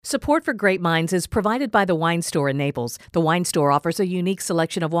Support for Great Minds is provided by the Wine Store in Naples. The Wine Store offers a unique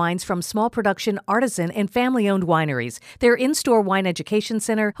selection of wines from small production, artisan, and family-owned wineries. Their in-store wine education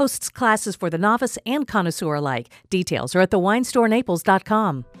center hosts classes for the novice and connoisseur alike. Details are at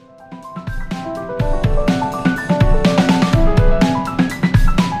thewinestorenaples.com.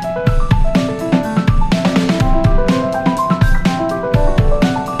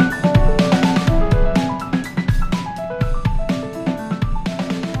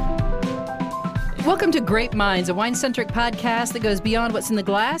 Welcome to Great Minds, a wine-centric podcast that goes beyond what's in the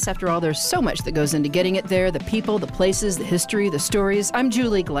glass. After all, there's so much that goes into getting it there, the people, the places, the history, the stories. I'm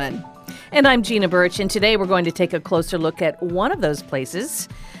Julie Glenn. And I'm Gina Birch, and today we're going to take a closer look at one of those places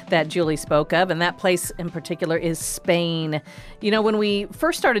that Julie spoke of, and that place in particular is Spain. You know, when we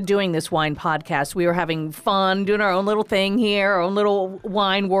first started doing this wine podcast, we were having fun, doing our own little thing here, our own little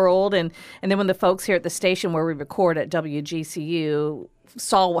wine world, and then when the folks here at the station where we record at WGCU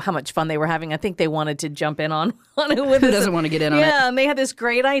saw how much fun they were having, I think they wanted to jump in on it with us. Who doesn't want to get in on it? Yeah, and they had this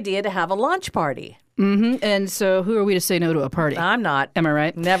great idea to have a launch party. Mm-hmm. And so who are we to say no to a party? I'm not. Am I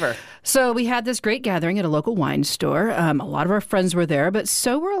right? Never. So we had this great gathering at a local wine store. A lot of our friends were there, but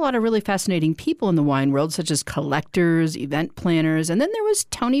so were a lot of really fascinating people in the wine world, such as collectors, event planners, and then there was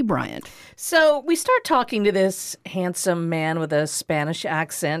Tony Bryant. So we start talking to this handsome man with a Spanish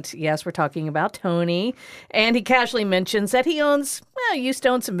accent. Yes, we're talking about Tony. And he casually mentions that he used to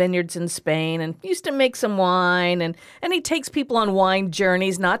own some vineyards in Spain and used to make some wine. And he takes people on wine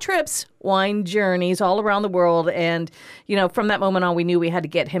journeys, not trips, wine journeys all around the world. And, you know, from that moment on, we knew we had to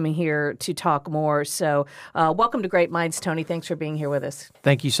get him here to talk more. So welcome to Great Minds, Tony. Thanks for being here with us.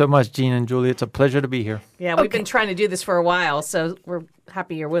 Thank you so much, Gina and Julie. It's a pleasure to be here. Yeah, we've been trying to do this for a while, so we're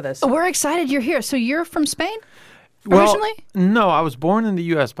happy you're with us. We're excited you're here. So you're from Spain? Originally? No, I was born in the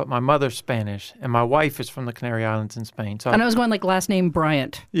U.S., but my mother's Spanish, and my wife is from the Canary Islands in Spain. So And I was going like last name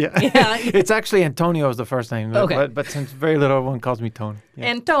Bryant. Yeah. It's actually Antonio is the first name, Okay. but since very little, everyone calls me Tony. Yeah.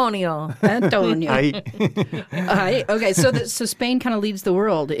 Antonio. Hi. Okay, so Spain kind of leads the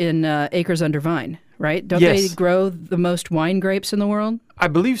world in acres under vine, right? Don't Yes. they grow the most wine grapes in the world? I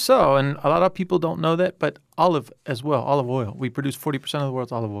believe so, and a lot of people don't know that, but olive as well, olive oil. We produce 40% of the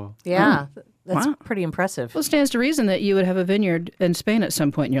world's olive oil. Yeah, that's Wow. pretty impressive. Well, it stands to reason that you would have a vineyard in Spain at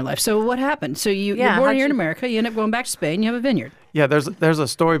some point in your life. So what happened? So you're born here in America, you end up going back to Spain, you have a vineyard. Yeah, there's a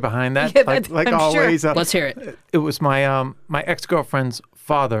story behind that. Yeah, like I'm always. sure. Let's hear it. It was my my ex-girlfriend's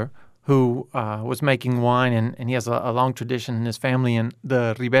father who was making wine, and he has a long tradition in his family in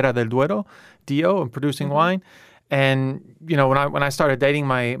the Ribera del Duero, DO, and producing wine. And, you know, when I started dating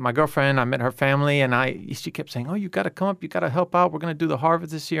my girlfriend, I met her family, and she kept saying, oh, you got to come up, you got to help out. We're going to do the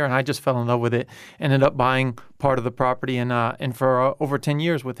harvest this year. And I just fell in love with it, ended up buying part of the property. And for over 10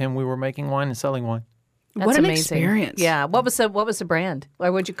 years with him, we were making wine and selling wine. That's what an amazing. experience. Yeah. What was the brand?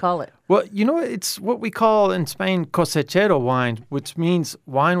 Or what'd you call it? Well, you know, it's what we call in Spain cosechero wine, which means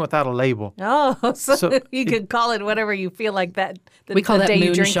wine without a label. Oh, so, you it- could call it whatever you feel like that. We call the that day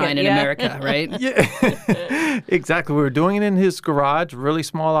you drink moonshine it. in Yeah. America, right? Yeah, exactly. We were doing it in his garage, really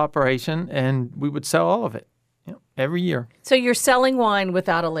small operation, and we would sell all of it every year. So you're selling wine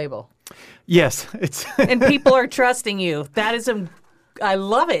without a label, Yes, it's and people are trusting you. That is I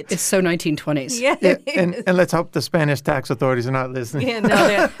love it. It's so 1920s. Yeah. and let's hope the Spanish tax authorities are not listening. Yeah, no,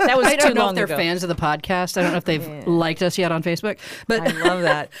 that was I too don't know long if they're ago. fans of the podcast. I don't know if they've liked us yet on Facebook. But I love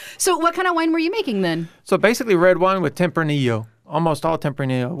that. So what kind of wine were you making then? So basically, red wine with Tempranillo, almost all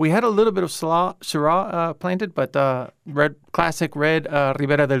Tempranillo. We had a little bit of Syrah planted, but classic red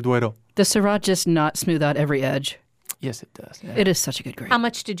Ribera del Duero. Does Syrah just not smooth out every edge? Yes, it does. Yeah. It is such a good grape. How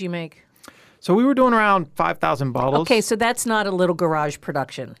much did you make? So we were doing around 5,000 bottles. Okay, so that's not a little garage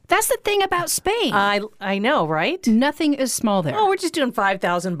production. That's the thing about Spain. I know, right? Nothing is small there. Oh, we're just doing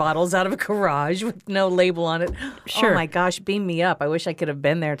 5,000 bottles out of a garage with no label on it. Sure. Oh my gosh, beam me up. I wish I could have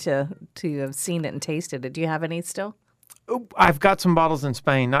been there to have seen it and tasted it. Do you have any still? I've got some bottles in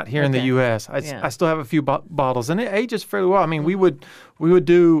Spain, not here in the Okay. U.S. Yeah. I still have a few bottles, and it ages fairly well. I mean, we would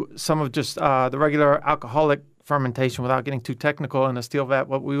do some of just the regular alcoholic fermentation without getting too technical in a steel vat.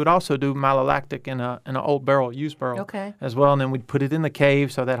 But we would also do malolactic in an old barrel, used barrel, Okay. as well. And then we'd put it in the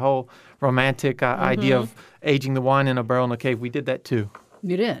cave. So that whole romantic idea of aging the wine in a barrel in the cave, we did that too.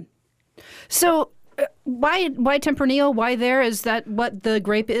 You did. So why Tempranillo? Why there? Is that what the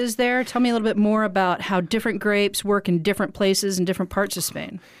grape is there? Tell me a little bit more about how different grapes work in different places in different parts of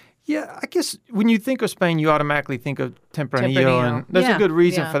Spain. Yeah, I guess when you think of Spain, you automatically think of Tempranillo, Tempranillo. and there's Yeah, a good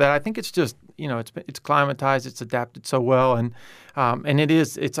reason yeah. for that. I think it's just it's climatized, it's adapted so well, and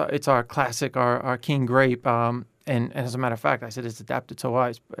it's our classic, our king grape. And as a matter of fact, I said it's adapted so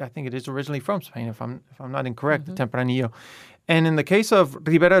well. I think it is originally from Spain, if I'm not incorrect, the Tempranillo. And in the case of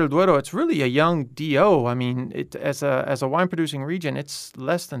Ribera del Duero, it's really a young DO. I mean, as a wine producing region, it's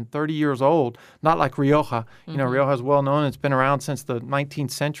less than 30 years old. Not like Rioja. You know, Rioja is well known. It's been around since the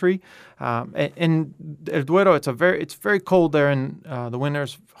 19th century. In El Duero, it's very cold there in the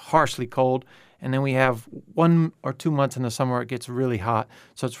winters, harshly cold. And then we have 1 or 2 months in the summer it gets really hot.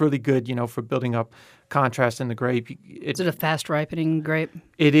 So it's really good, you know, for building up contrast in the grape. Is it a fast ripening grape?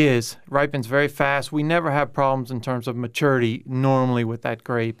 It is. Ripens very fast. We never have problems in terms of maturity normally with that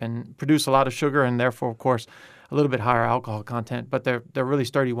grape, and produce a lot of sugar and therefore, of course, a little bit higher alcohol content. But they're really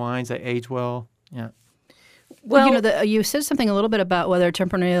sturdy wines. They age well. Yeah. Well, you know, you said something a little bit about whether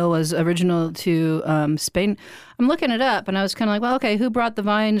Tempranillo was original to Spain. I'm looking it up, and I was kind of like, well, okay, who brought the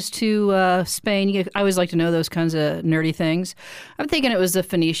vines to Spain? I always like to know those kinds of nerdy things. I'm thinking it was the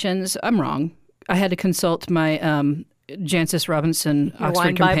Phoenicians. I'm wrong. I had to consult my Jancis Robinson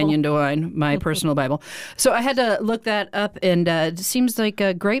Oxford Companion to Wine, my personal Bible. So I had to look that up, and it seems like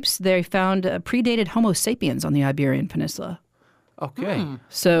grapes they found predated Homo sapiens on the Iberian Peninsula. Okay.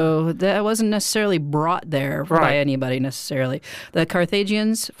 So that wasn't necessarily brought there by anybody necessarily. The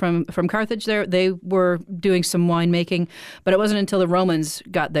Carthaginians from Carthage there, they were doing some winemaking, but it wasn't until the Romans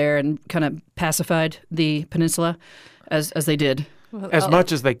got there and kind of pacified the peninsula as they did. As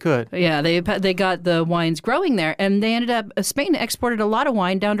much as they could. Yeah, they got the wines growing there, and they ended up, Spain exported a lot of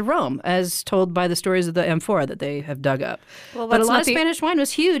wine down to Rome, as told by the stories of the amphora that they have dug up. Well, but a lot of Spanish wine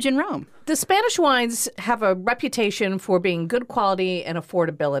was huge in Rome. The Spanish wines have a reputation for being good quality and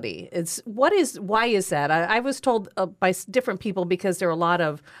affordability. Why is that? I was told by different people because there are a lot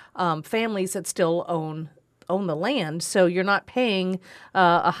of families that still own the land, so you're not paying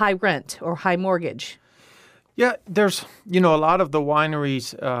a high rent or high mortgage. Yeah, there's, a lot of the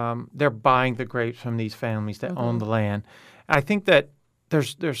wineries, they're buying the grapes from these families that own the land. I think that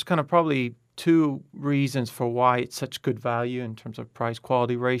there's kind of probably two reasons for why it's such good value in terms of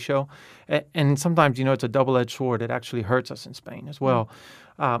price-quality ratio. And sometimes, it's a double-edged sword. It actually hurts us in Spain as well.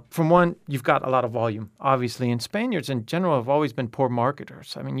 From one, you've got a lot of volume, obviously. And Spaniards in general have always been poor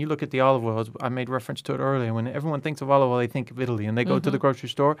marketers. I mean, you look at the olive oils. I made reference to it earlier. When everyone thinks of olive oil, they think of Italy. And they go to the grocery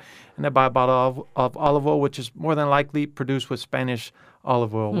store and they buy a bottle of olive oil, which is more than likely produced with Spanish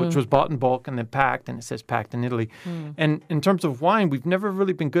olive oil, which was bought in bulk and then packed, and it says packed in Italy. And in terms of wine, we've never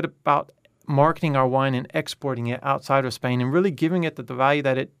really been good about marketing our wine and exporting it outside of Spain and really giving it the value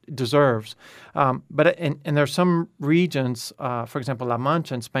that it deserves. But there's some regions, for example, La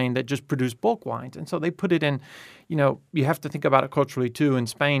Mancha in Spain, that just produce bulk wines. And so they put it in, you have to think about it culturally too. In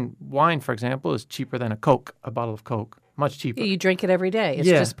Spain, wine, for example, is cheaper than a bottle of Coke. Much cheaper. You drink it every day. It's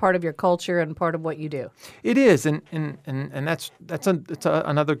just part of your culture and part of what you do. It is, and that's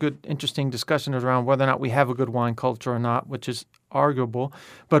another good, interesting discussion around whether or not we have a good wine culture or not, which is arguable.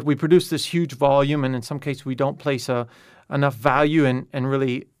 But we produce this huge volume, and in some cases we don't place enough value in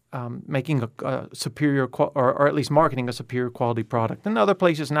really making a superior or at least marketing a superior quality product. In other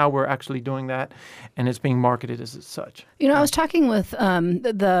places now we're actually doing that, and it's being marketed as such. I was talking with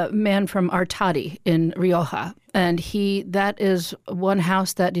the man from Artadi in Rioja, and that is one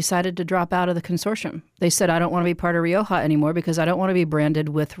house that decided to drop out of the consortium. They said, I don't want to be part of Rioja anymore because I don't want to be branded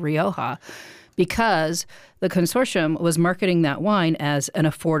with Rioja, because the consortium was marketing that wine as an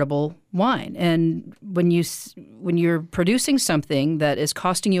affordable wine. And when you're producing something that is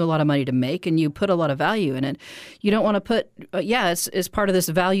costing you a lot of money to make and you put a lot of value in it, you don't want to put, it's part of this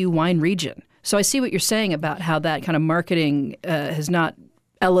value wine region. So I see what you're saying about how that kind of marketing has not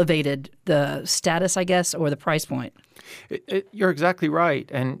elevated the status, I guess, or the price point. You're exactly right.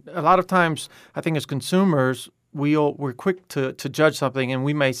 And a lot of times, I think as consumers, we're quick to judge something, and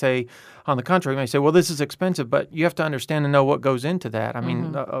we may say, on the contrary, we may say, well, this is expensive, but you have to understand and know what goes into that. I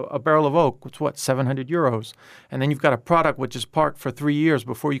mean, a barrel of oak, it's what, 700 euros? And then you've got a product which is parked for 3 years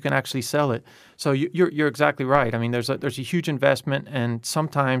before you can actually sell it. So you're exactly right. I mean, there's a huge investment, and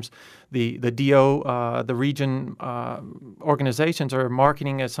sometimes the DO, the region organizations are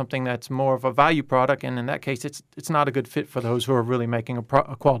marketing as something that's more of a value product, and in that case, it's not a good fit for those who are really making a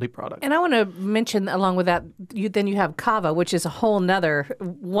quality product. And I want to mention, along with that, then you have Cava, which is a whole nother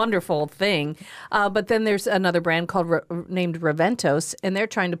wonderful thing. But then there's another brand named Raventos, and they're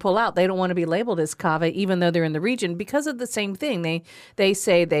trying to pull out. They don't want to be labeled as Cava, even though they're in the region, because of the same thing. They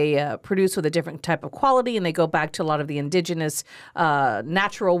say they produce with a different type of quality, and they go back to a lot of the indigenous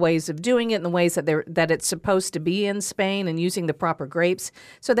natural ways of doing it and the ways that it's supposed to be in Spain, and using the proper grapes.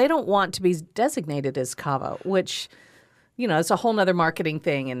 So they don't want to be designated as Cava, which, it's a whole nother marketing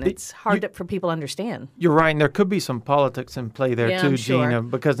thing, and it's hard for people to understand. You're right, and there could be some politics in play there too, I'm sure. Gina,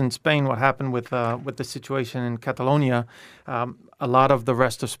 because in Spain, what happened with the situation in Catalonia, a lot of the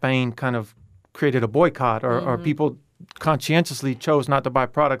rest of Spain kind of created a boycott, or people conscientiously chose not to buy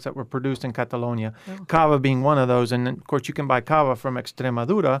products that were produced in Catalonia, cava being one of those. And of course, you can buy cava from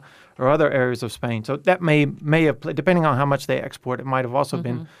Extremadura or other areas of Spain. So that may have played, depending on how much they export, it might have also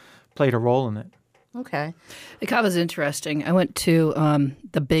been played a role in it. Okay. The cava is interesting. I went to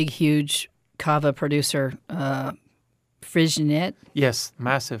the big, huge cava producer, Freixenet. Yes,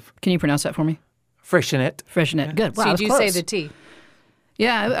 massive. Can you pronounce that for me? Freixenet. Freixenet. Good. Wow, So I was you close. say the T.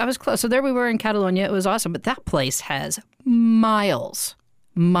 Yeah, I was close. So there we were in Catalonia. It was awesome. But that place has miles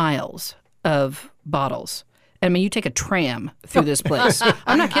of bottles. I mean, you take a tram through this place.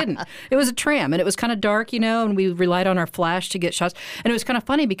 I'm not kidding. It was a tram, and it was kind of dark, and we relied on our flash to get shots. And it was kind of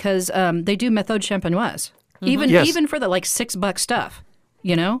funny because they do méthode champenoise, even for the like $6 stuff,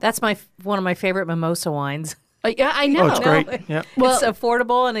 That's one of my favorite mimosa wines. Yeah, I know. Oh, it's great. Yeah. Well, it's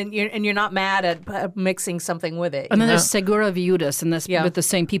affordable, and you're not mad at mixing something with it. And then there's Segura Viudas, and that's Yeah. with the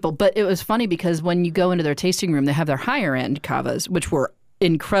same people. But it was funny because when you go into their tasting room, they have their higher end cavas, which were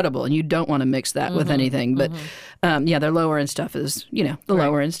incredible, and you don't want to mix that with anything. But their lower end stuff is, the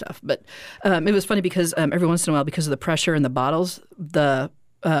lower end stuff. But it was funny because every once in a while, because of the pressure in the bottles, the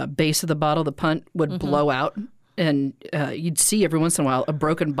base of the bottle, the punt, would blow out. And you'd see every once in a while a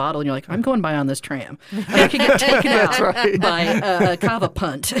broken bottle, and you're like, I'm going by on this tram. And I could get taken out by a cava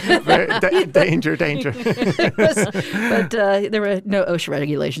punt. Danger. But there were no OSHA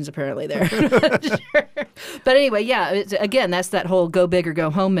regulations apparently there. But anyway, again, that's that whole go big or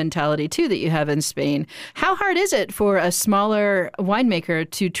go home mentality too that you have in Spain. How hard is it for a smaller winemaker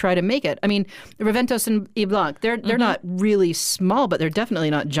to try to make it? I mean, Reventos and Y Blanc, they're not really small, but they're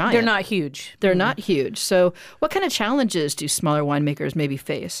definitely not giant. They're not huge. They're not huge. So what kind of challenges do smaller winemakers maybe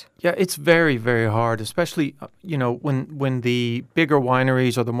face? Yeah, it's very, very hard, especially, when the bigger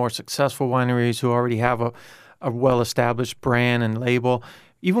wineries or the more successful wineries who already have a well-established brand and label,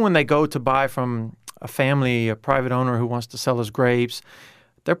 even when they go to buy from a family, a private owner who wants to sell us grapes,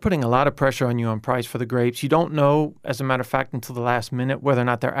 they're putting a lot of pressure on you on price for the grapes. You don't know, as a matter of fact, until the last minute whether or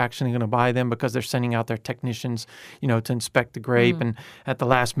not they're actually going to buy them because they're sending out their technicians, to inspect the grape. And at the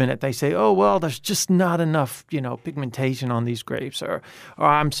last minute, they say, oh, well, there's just not enough, pigmentation on these grapes. Or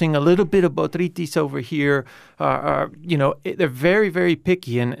I'm seeing a little bit of botrytis over here. They're very, very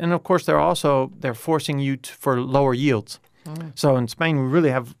picky. And of course, they're forcing you for lower yields. So in Spain, we really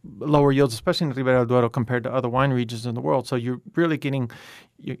have lower yields, especially in Ribera del Duero compared to other wine regions in the world. So you're really getting,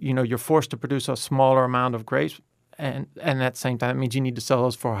 you're forced to produce a smaller amount of grapes. And at the same time, that means you need to sell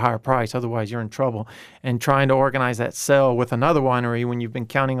those for a higher price. Otherwise, you're in trouble. And trying to organize that sale with another winery when you've been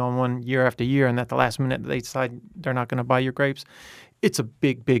counting on one year after year and at the last minute they decide they're not going to buy your grapes, it's a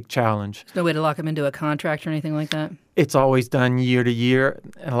big, big challenge. There's no way to lock them into a contract or anything like that? It's always done year to year,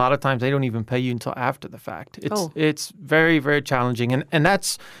 and a lot of times they don't even pay you until after the fact. It's very, very challenging, and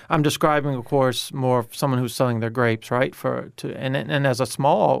that's I'm describing, of course, more of someone who's selling their grapes, right? And as a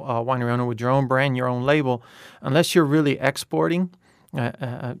small winery owner with your own brand, your own label, unless you're really exporting,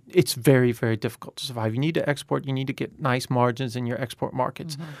 it's very, very difficult to survive. You need to export. You need to get nice margins in your export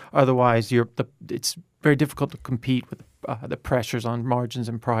markets. Otherwise, it's very difficult to compete with the pressures on margins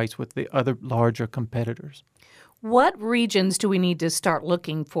and price with the other larger competitors. What regions do we need to start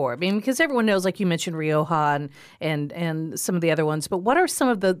looking for? I mean, because everyone knows, like you mentioned, Rioja and some of the other ones, but what are some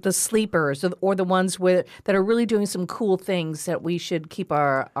of the sleepers or the ones that are really doing some cool things that we should keep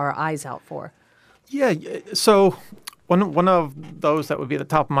our eyes out for? Yeah, so one of those that would be at the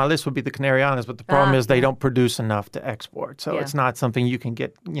top of my list would be the Canary Islands, but the problem is they don't produce enough to export, so it's not something you can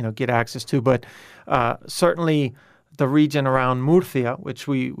get access to. But certainly the region around Murcia, which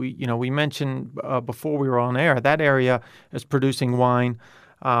we mentioned before we were on air, that area is producing wine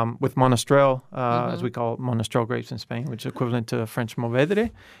with Monastrell, as we call it, Monastrell grapes in Spain, which is equivalent to French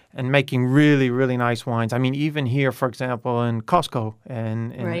Mourvedre, and making really, really nice wines. I mean, even here, for example, in Costco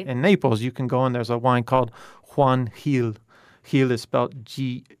and in Naples, you can go and there's a wine called Juan Gil. Gil is spelled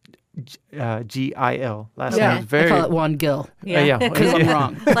Gil. Last name is very. I call it Juan Gil. Yeah, Because I'm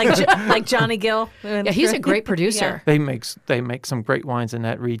wrong. like Johnny Gill. Yeah, he's a great producer. They make some great wines in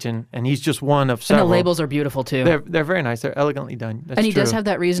that region, and he's just one of several. And the labels are beautiful too. They're very nice. They're elegantly done. That's and he true. does have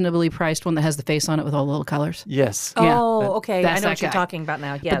that reasonably priced one that has the face on it with all the little colors. Yes. Oh, okay. I That's know that what you're guy. talking about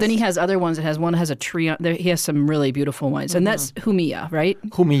now. Yes. But then he has other ones. One has a tree on there. He has some really beautiful wines, and that's Jumilla, right?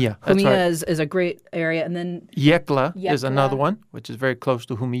 Jumilla. That's Jumilla right. is a great area, and then Yecla is Yecla. another one, which is very close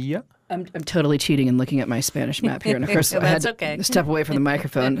to Jumilla. I'm totally cheating and looking at my Spanish map here, and of course I had That's okay. to step away from the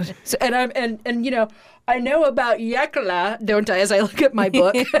microphone. So, and you know, I know about Yakula, don't I? As I look at my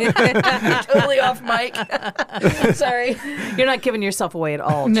book, totally off mic. Sorry, You're not giving yourself away at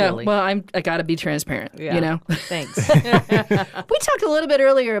all, no. Julie. Well, I got to be transparent. Yeah. You know. Thanks. We talked a little bit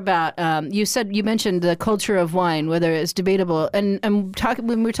earlier about you mentioned the culture of wine, whether it's debatable, and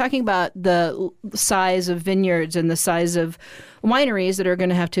when we're talking about the size of vineyards and the size of wineries that are going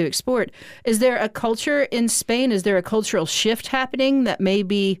to have to export. Is there a culture in Spain? Is there a cultural shift happening that may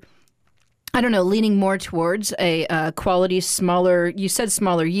be, I don't know, leaning more towards a quality, smaller, you said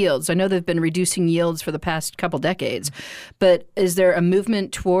smaller yields. I know they've been reducing yields for the past couple decades, but is there a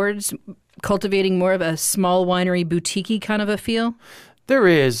movement towards cultivating more of a small winery, boutique-y kind of a feel? There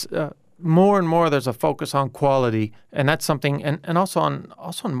is. More and more there's a focus on quality, and that's something, and also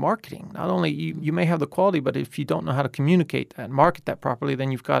on marketing. Not only you may have the quality, but if you don't know how to communicate that, market that properly,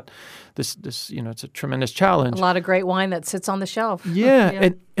 then you've got this it's a tremendous challenge. A lot of great wine that sits on the shelf. Yeah.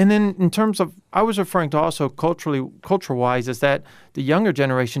 And then in terms of, I was referring to also culture-wise, is that the younger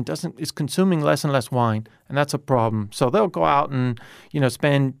generation is consuming less and less wine, and that's a problem. So they'll go out and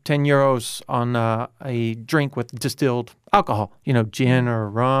spend 10 euros on a drink with distilled alcohol, gin or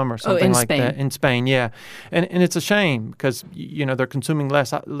rum or something like that in Spain. Yeah, and it's a shame because they're consuming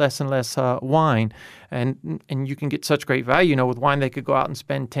less and less wine, and you can get such great value. With wine they could go out and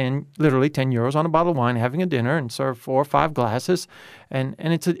spend literally 10 euros on a bottle of wine, having a dinner, and serve 4 or 5 glasses, and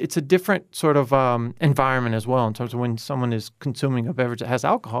it's a different sort of environment as well in terms of when someone is consuming a beverage that has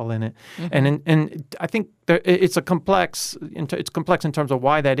alcohol in it, and I think it's complex in terms of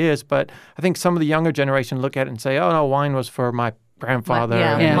why that is, but I think some of the younger generation look at it and say, oh no, wine was for my grandfather.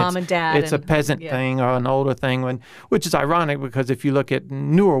 Mom and dad. It's a peasant thing or an older thing, which is ironic because if you look at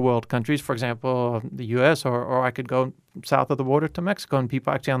newer world countries, for example, the U.S., or I could go south of the border to Mexico, and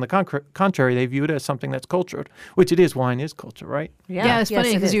people actually on the contrary, they view it as something that's cultured, which it is. Wine is culture, right? Yeah, it's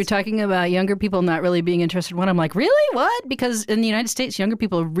funny because you're talking about younger people not really being interested in wine. I'm like, really? What? Because in the United States, younger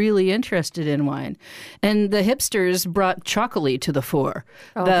people are really interested in wine. And the hipsters brought chocolate to the fore.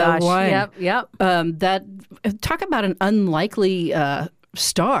 Oh, gosh. Wine. Yep. Talk about an unlikely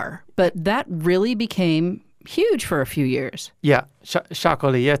star, but that really became huge for a few years. Yeah,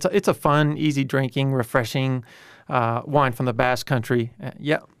 chocolate. Yeah, it's a fun, easy drinking, refreshing wine from the Basque Country.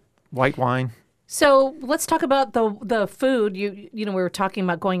 White wine. So let's talk about the food. We were talking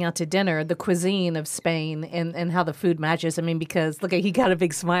about going out to dinner, the cuisine of Spain, and how the food matches. I mean, because look, he got a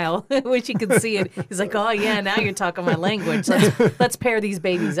big smile. I wish you could see it. He's like, oh yeah, now you're talking my language. Let's pair these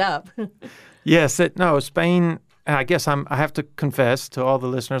babies up. Yes, Spain. I guess I have to confess to all the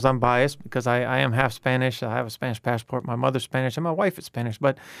listeners, I'm biased because I am half Spanish. I have a Spanish passport. My mother's Spanish and my wife is Spanish.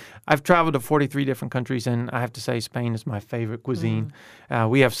 But I've traveled to 43 different countries, and I have to say Spain is my favorite cuisine.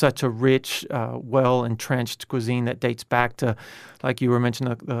 We have such a rich, well-entrenched cuisine that dates back to, like you were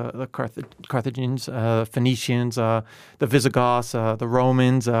mentioning, the Carthaginians, Phoenicians, the Visigoths, the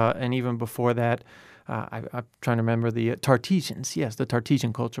Romans, and even before that. I'm trying to remember the Tartessians. Yes, the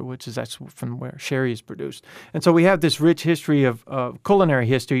Tartessian culture, which is actually from where sherry is produced. And so we have this rich history of culinary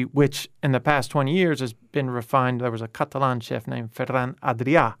history, which in the past 20 years has been refined. There was a Catalan chef named Ferran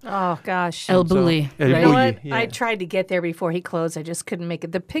Adrià. Oh, gosh. El Bulli. You know what? Yeah. I tried to get there before he closed. I just couldn't make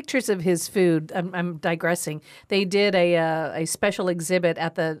it. The pictures of his food, I'm digressing. They did a special exhibit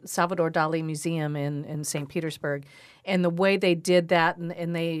at the Salvador Dali Museum in St. Petersburg. And the way they did that,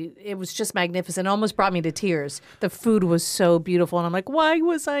 it was just magnificent. It almost brought me to tears. The food was so beautiful. And I'm like, why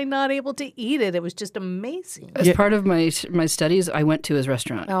was I not able to eat it? It was just amazing. As part of my studies, I went to his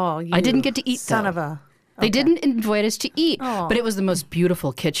restaurant. Oh, I didn't get to eat, son of a... They didn't invite us to eat, but it was the most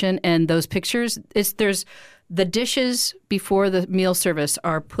beautiful kitchen. And those pictures, there's the dishes before the meal service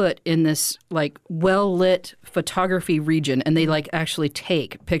are put in this like well-lit photography region, and they like actually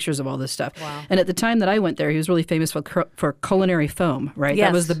take pictures of all this stuff. Wow. And at the time that I went there, he was really famous for culinary foam, right? Yes.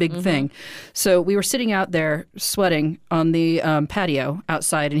 That was the big thing. So we were sitting out there sweating on the patio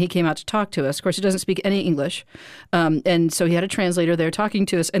outside, and he came out to talk to us. Of course, he doesn't speak any English. And so he had a translator there talking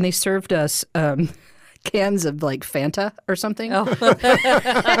to us, and they served us cans of like Fanta or something. Oh.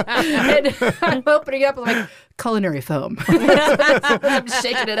 And I'm opening up, I'm like, culinary foam. I'm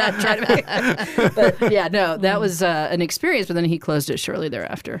shaking it up, trying to make it. But yeah, no, that was an experience, but then he closed it shortly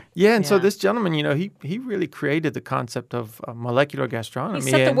thereafter. Yeah, and so this gentleman, he really created the concept of molecular gastronomy.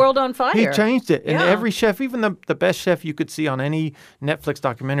 He set the world on fire. He changed it. And every chef, even the best chef you could see on any Netflix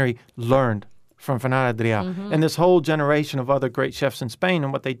documentary, learned from Ferran Adrià, and this whole generation of other great chefs in Spain.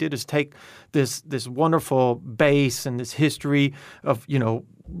 And what they did is take this wonderful base and this history of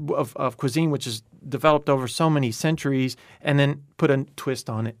cuisine, which is developed over so many centuries, and then put a twist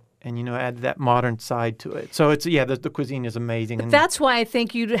on it. and add that modern side to it. So it's the cuisine is amazing. And That's why I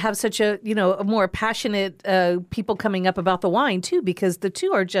think you have such a more passionate people coming up about the wine too, because the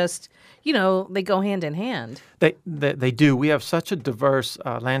two are just they go hand in hand. They do. We have such a diverse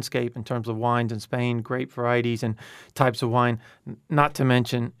landscape in terms of wines in Spain, great varieties and types of wine. Not to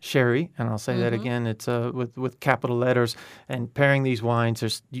mention sherry, and I'll say that again. It's with capital letters. And pairing these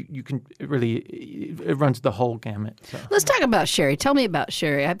wines, you can really it runs the whole gamut. So. Let's talk about sherry. Tell me about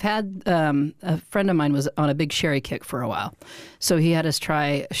sherry. I've had a friend of mine was on a big sherry kick for a while, so he had us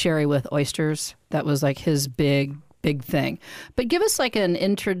try sherry with oysters. That was like his big thing. But give us like an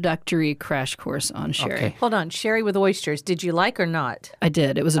introductory crash course on sherry. Okay. Hold on, sherry with oysters. Did you like or not? I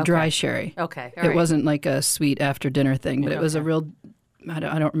did. It was a dry sherry. Okay, all It right. wasn't like a sweet after dinner thing, but it was a real. I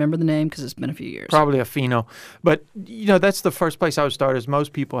don't remember the name because it's been a few years. Probably a Fino. But, that's the first place I would start is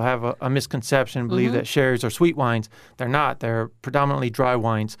most people have a misconception, believe that sherries are sweet wines. They're not. They're predominantly dry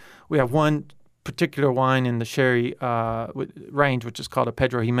wines. We have one particular wine in the sherry range, which is called a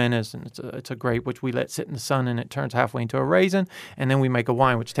Pedro Jimenez, and it's a grape which we let sit in the sun, and it turns halfway into a raisin, and then we make a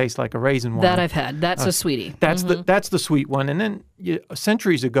wine which tastes like a raisin wine. That I've had. That's a sweetie. That's the sweet one. And then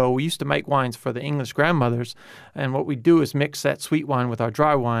centuries ago, we used to make wines for the English grandmothers, and what we do is mix that sweet wine with our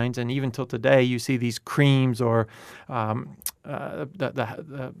dry wines. And even till today, you see these creams or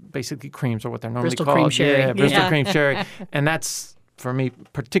basically creams are what they're normally Bristol called. cream sherry. Yeah, Bristol Yeah. cream sherry, and that's. For me,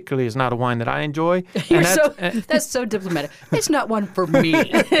 particularly, is not a wine that I enjoy. That's so diplomatic. It's not one for me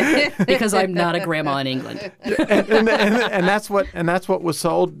because I'm not a grandma in England. and that's what was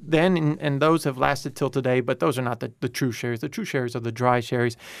sold then, and those have lasted till today. But those are not the true sherries. The true sherries are the dry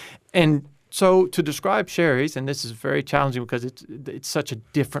sherries, and so to describe sherries, and this is very challenging because it's such a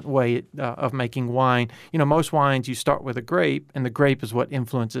different way of making wine. Most wines you start with a grape, and the grape is what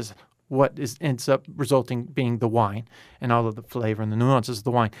influences what ends up resulting being the wine and all of the flavor and the nuances of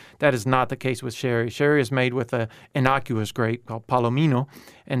the wine. That is not the case with sherry. Sherry is made with an innocuous grape called Palomino,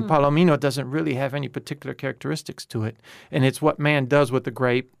 and Palomino doesn't really have any particular characteristics to it. And it's what man does with the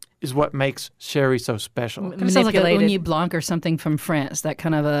grape is what makes sherry so special. It sounds like a Manipulated. Ugni Blanc or something from France, that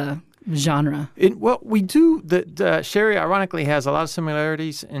kind of a genre. We do. The sherry, ironically, has a lot of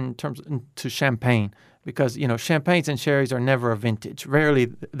similarities in terms to champagne. Because, champagnes and sherries are never a vintage.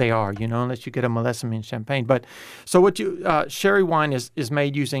 Rarely they are, unless you get a millesime champagne. But so sherry wine is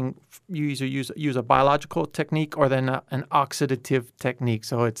made using, you either use a biological technique or then an oxidative technique.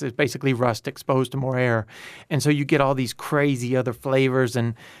 So it's basically rust exposed to more air. And so you get all these crazy other flavors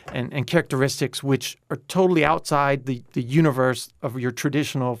and characteristics which are totally outside the universe of your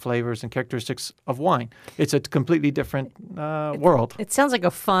traditional flavors and characteristics of wine. It's a completely different world. It sounds like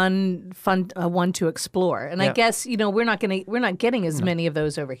a fun one to explore. And I Yeah. guess we're not getting as many of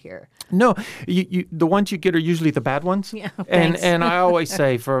those over here. No, the ones you get are usually the bad ones. Yeah, and thanks. I always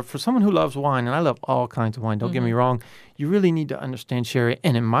say for someone who loves wine, and I love all kinds of wine, don't get me wrong, you really need to understand sherry.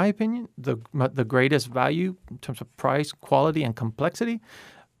 And in my opinion, the greatest value in terms of price, quality, and complexity,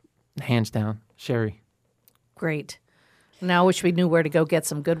 hands down, sherry. Great. Now I wish we knew where to go get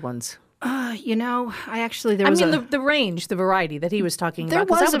some good ones. There was the range, the variety that he was talking There about.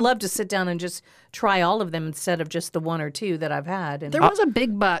 Because I was would a- love to sit down and just try all of them instead of just the one or two that I've had. And There was a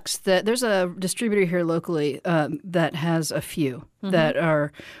big box there's a distributor here locally that has a few that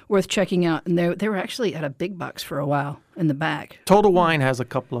are worth checking out, and they were actually at a big box for a while in the back. Total Wine has a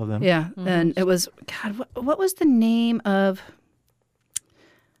couple of them. Yeah, and it was what was the name of?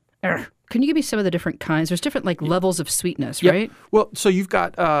 Can you give me some of the different kinds? There's different levels of sweetness, Yep. right? Well, so you've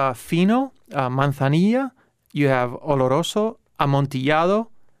got Fino, Manzanilla, you have Oloroso, Amontillado,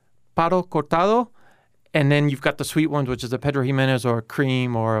 Paro Cortado, and then you've got the sweet ones, which is a Pedro Jimenez or a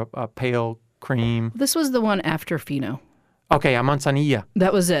cream or a pale cream. This was the one after Fino. Okay, a Manzanilla.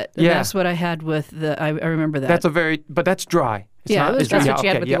 That was it. And Yeah. That's what I had with I remember that. But that's dry. It's Yeah, it was that's dry. what you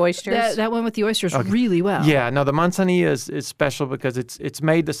had with the oysters. That one with the oysters really well. Yeah, no, the Manzanilla is special because it's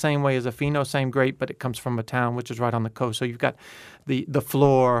made the same way as a Fino, same grape, but it comes from a town which is right on the coast. So you've got the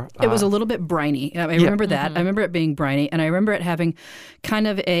floor. It was a little bit briny. I remember that. I remember it being briny, and I remember it having kind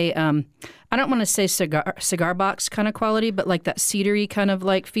of a I don't want to say cigar box kind of quality, but like that cedary kind of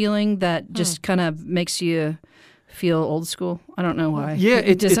feeling that just kind of makes you feel old school. I don't know why. Yeah,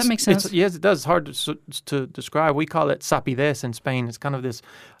 does that make sense? Yes, it does. It's hard to describe. We call it sapidez in Spain. It's kind of this,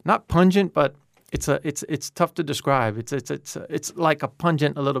 not pungent, but it's tough to describe. It's like a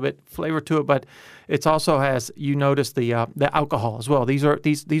pungent, a little bit flavor to it, but it also has, you notice the alcohol as well.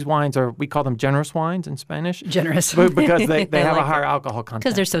 These wines are, we call them generous wines in Spanish. Generous. Because they have a higher alcohol content.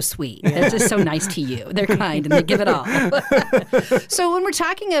 Because they're so sweet. It's just so nice to you. They're kind and they give it all. So when we're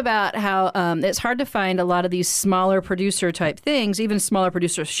talking about how it's hard to find a lot of these smaller producer type things, even smaller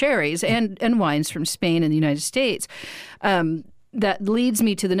producer sherries and wines from Spain and the United States, that leads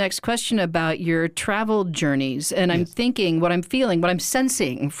me to the next question about your travel journeys. And I'm thinking, what I'm feeling, what I'm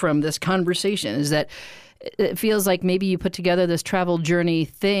sensing from this conversation is that it feels like maybe you put together this travel journey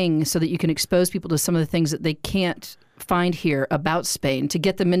thing so that you can expose people to some of the things that they can't find here about Spain to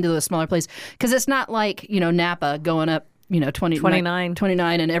get them into the smaller place. Because it's not like, Napa going up,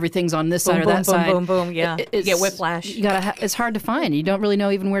 29 and everything's on this side or that side. Boom, boom, boom, yeah. You get whiplash. It's hard to find. You don't really know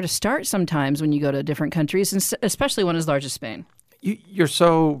even where to start sometimes when you go to different countries, and especially one as large as Spain. You're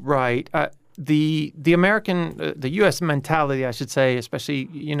so right. The American, the U.S. mentality, I should say, especially,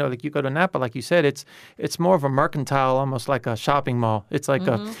 like you go to Napa, like you said, it's more of a mercantile, almost like a shopping mall. It's like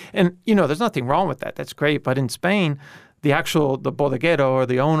and there's nothing wrong with that. That's great. But in Spain, the bodeguero or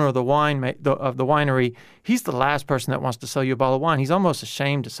the owner of the winery, he's the last person that wants to sell you a bottle of wine. He's almost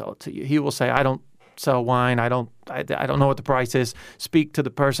ashamed to sell it to you. He will say, I don't sell wine. I don't know what the price is. Speak to the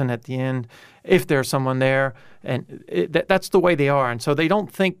person at the end if there's someone there. And that's the way they are. And so they don't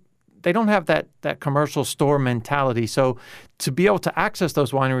have that commercial store mentality. So to be able to access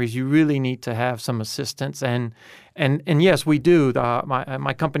those wineries, you really need to have some assistance. And yes, we do.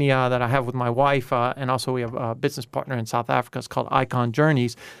 My company that I have with my wife, and also we have a business partner in South Africa. It's called Icon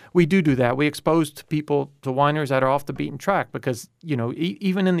Journeys. We do that. We expose people to wineries that are off the beaten track because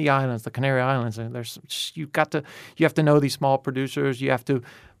even in the islands, the Canary Islands, you have to know these small producers. You have to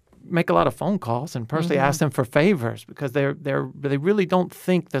make a lot of phone calls and personally ask them for favors because they really don't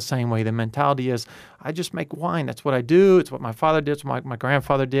think the same way. The mentality is, I just make wine. That's what I do. It's what my father did. It's what my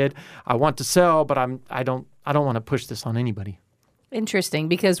grandfather did. I want to sell, but I don't want to push this on anybody. Interesting,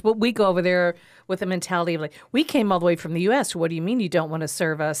 because we go over there with a mentality of like, we came all the way from the U.S. What do you mean you don't want to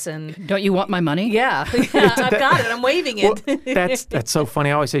serve us? And don't you want my money? Yeah, I've got it. I'm waving it. Well, that's so funny.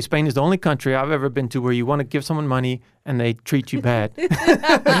 I always say Spain is the only country I've ever been to where you want to give someone money and they treat you bad.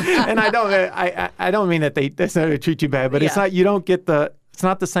 And I don't mean that they necessarily treat you bad, but it's not, you don't get it's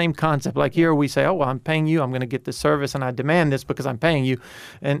not the same concept. Like here we say, oh, well, I'm paying you. I'm going to get this service and I demand this because I'm paying you.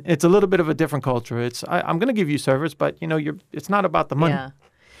 And it's a little bit of a different culture. I'm going to give you service, but it's not about the money. Yeah.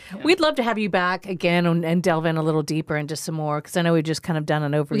 We'd love to have you back again and delve in a little deeper into some more because I know we've just kind of done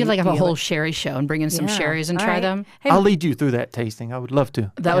an overview. We could have a whole sherry show and bring in some sherries and try them. Hey, I'll lead you through that tasting. I would love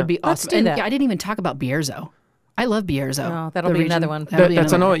to. That would be awesome. Let's do that. I didn't even talk about Bierzo. I love Bierzo. Oh, that'll be another one.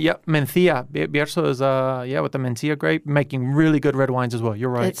 That's another one. Yeah, Mencia. Bierzo is with the Mencia grape, making really good red wines as well. You're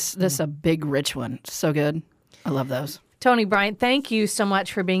right. This is a big, rich one. So good. I love those. Tony Bryant, thank you so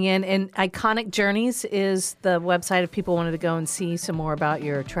much for being in. And Iconic Journeys is the website if people wanted to go and see some more about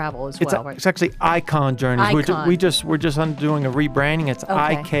your travel as well. It's actually Icon Journeys. Icon. We're just doing a rebranding. It's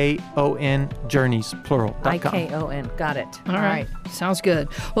IKON Journeys, plural.com. IKON. Got it. All right. Sounds good.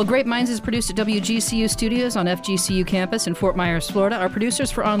 Well, Grape Minds is produced at WGCU Studios on FGCU campus in Fort Myers, Florida. Our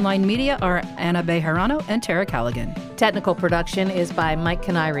producers for online media are Anna Bejarano and Tara Callaghan. Technical production is by Mike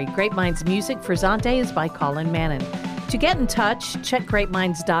Canary. Grape Minds music for Zante is by Colin Mannon. To get in touch, check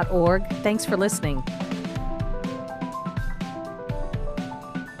grapeminds.org. Thanks for listening.